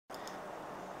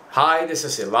Hi, this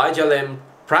is Elijah Lim,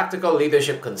 Practical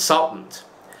Leadership Consultant.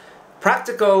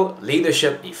 Practical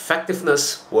Leadership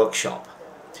Effectiveness Workshop.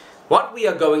 What we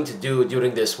are going to do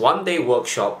during this one-day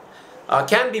workshop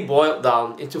can be boiled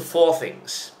down into four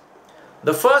things.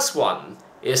 The first one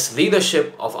is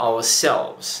leadership of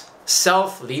ourselves,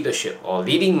 self-leadership, or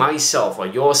leading myself or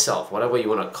yourself, whatever you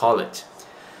want to call it.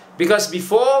 Because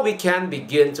before we can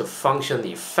begin to function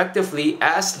effectively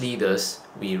as leaders,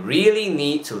 we really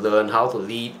need to learn how to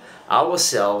lead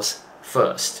ourselves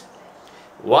first.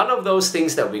 One of those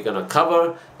things that we're going to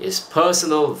cover is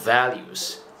personal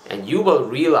values, and you will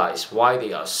realize why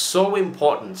they are so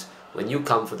important when you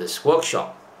come for this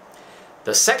workshop.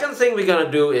 The second thing we're going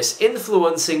to do is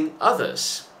influencing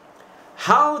others.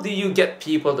 How do you get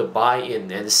people to buy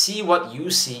in and see what you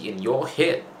see in your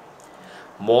head?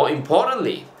 More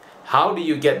importantly, how do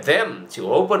you get them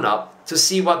to open up to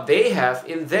see what they have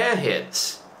in their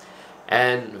heads?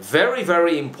 And very,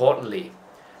 very importantly,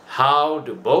 how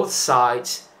do both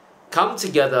sides come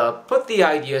together, put the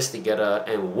ideas together,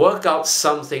 and work out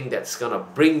something that's going to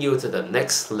bring you to the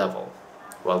next level?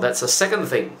 Well, that's the second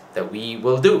thing that we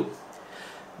will do.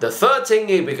 The third thing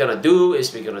we're going to do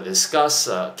is we're going to discuss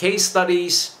case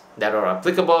studies that are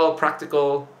applicable,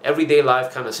 practical, everyday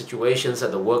life kind of situations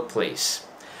at the workplace.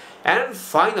 And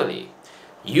finally,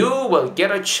 you will get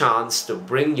a chance to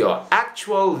bring your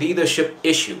actual leadership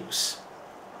issues,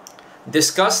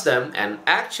 discuss them, and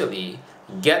actually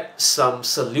get some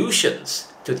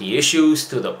solutions to the issues,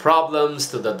 to the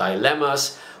problems, to the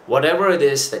dilemmas, whatever it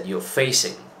is that you're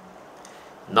facing.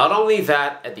 Not only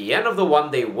that, at the end of the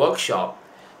one-day workshop,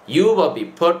 you will be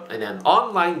put in an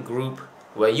online group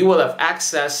where you will have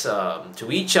access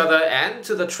to each other and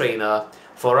to the trainer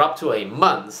for up to a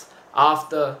month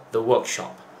after the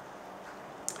workshop.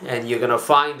 And you're going to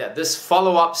find that this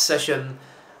follow-up session,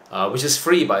 which is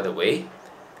free by the way,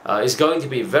 is going to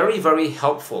be very, very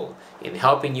helpful in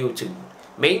helping you to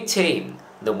maintain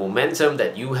the momentum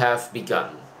that you have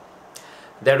begun.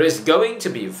 There is going to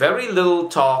be very little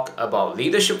talk about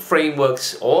leadership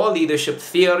frameworks or leadership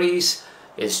theories.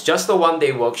 It's just a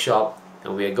one-day workshop,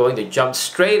 and we are going to jump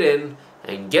straight in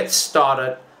and get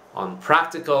started on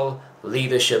practical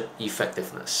leadership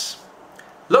effectiveness.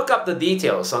 Look up the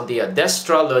details on the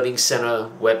Adestra Learning Center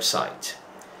website.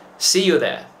 See you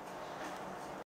there.